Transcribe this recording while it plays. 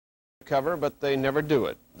undercover, but they never do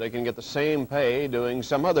it. They can get the same pay doing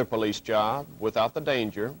some other police job without the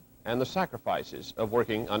danger and the sacrifices of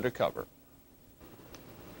working undercover.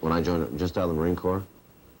 When I joined, just out of the Marine Corps,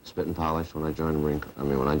 spit and polish, when I joined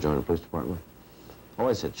the police department,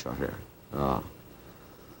 always had short hair.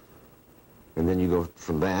 And then you go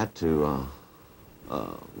from that to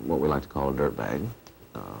what we like to call a dirt bag.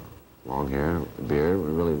 Long hair, beard,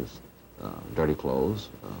 really was dirty clothes,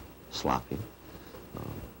 sloppy.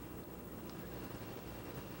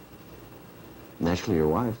 Naturally, your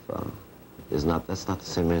wife that's not the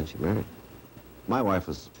same man she married. My wife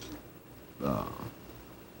was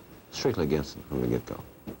strictly against it from the get-go.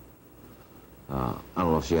 I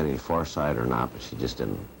don't know if she had any foresight or not, but she just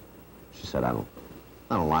didn't. She said, I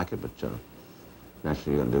don't like it, but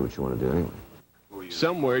naturally you're gonna do what you want to do anyway.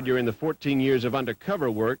 Somewhere during the 14 years of undercover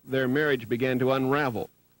work, their marriage began to unravel.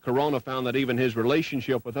 Corona found that even his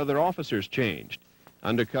relationship with other officers changed.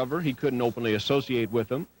 Undercover, he couldn't openly associate with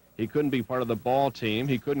them. He couldn't be part of the ball team.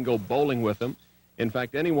 He couldn't go bowling with them. In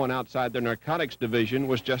fact, anyone outside their narcotics division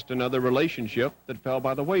was just another relationship that fell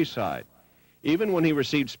by the wayside. Even when he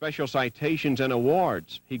received special citations and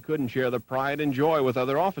awards, he couldn't share the pride and joy with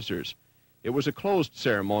other officers. It was a closed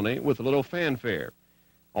ceremony with little fanfare.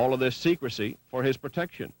 All of this secrecy for his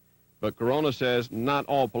protection. But Corona says not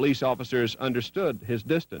all police officers understood his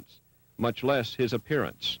distance, much less his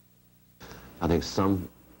appearance. I think some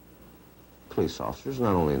police officers,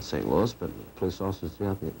 not only in St. Louis, but police officers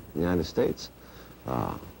throughout the United States,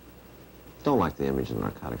 don't like the image of the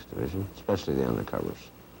narcotics division, especially the undercovers.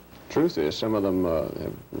 Truth is, some of them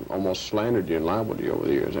have almost slandered you and libeled you over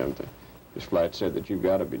the years, haven't they? Just flat said that you've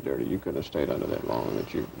got to be dirty. You couldn't have stayed under that long. And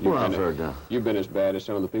that you've been as bad as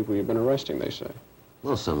some of the people you've been arresting, they say.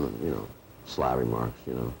 Well, some, sly remarks,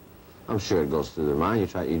 I'm sure it goes through their mind.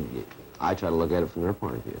 I try to look at it from their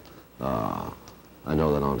point of view. I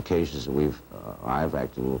know that on occasions I've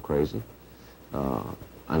acted a little crazy.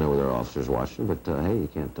 I know there are officers watching, but hey, you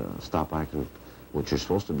can't stop acting what you're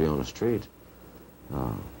supposed to be on the street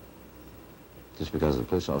just because the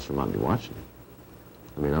police officer might be watching.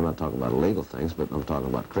 I mean, I'm not talking about illegal things, but I'm talking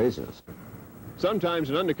about craziness. Sometimes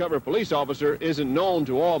an undercover police officer isn't known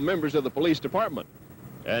to all members of the police department,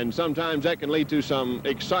 and sometimes that can lead to some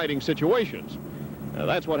exciting situations.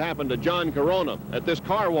 That's what happened to John Corona at this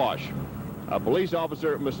car wash. A police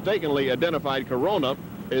officer mistakenly identified Corona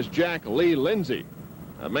as Jack Lee Lindsay,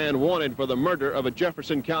 a man wanted for the murder of a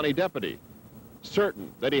Jefferson County deputy.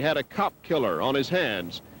 Certain that he had a cop killer on his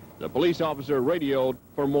hands, the police officer radioed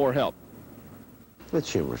for more help.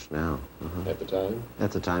 It's humorous now. At the time?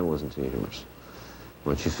 At the time, it wasn't too humorous.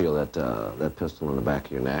 Once you feel that pistol in the back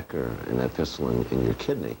of your neck and that pistol in your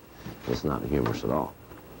kidney, it's not humorous at all.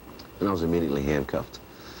 And I was immediately handcuffed.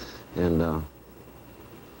 And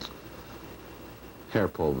hair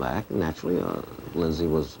pulled back. And naturally, Lindsay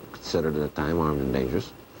was considered at the time armed and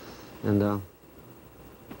dangerous. And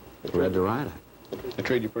read the riot act. They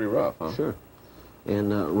treated you pretty rough, huh? Sure.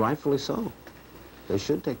 And rightfully so. They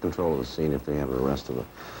should take control of the scene if they have an arrest of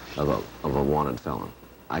a wanted felon.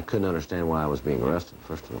 I couldn't understand why I was being arrested,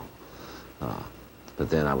 first of all. But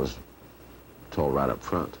then I was told right up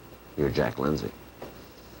front, you're Jack Lindsay.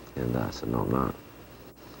 And I said, no, I'm not.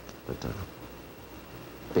 But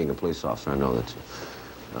being a police officer, I know that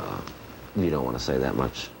you don't want to say that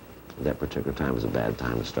much. That particular time was a bad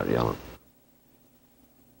time to start yelling.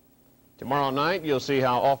 Tomorrow night, you'll see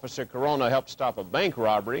how Officer Corona helped stop a bank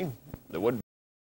robbery. The would-be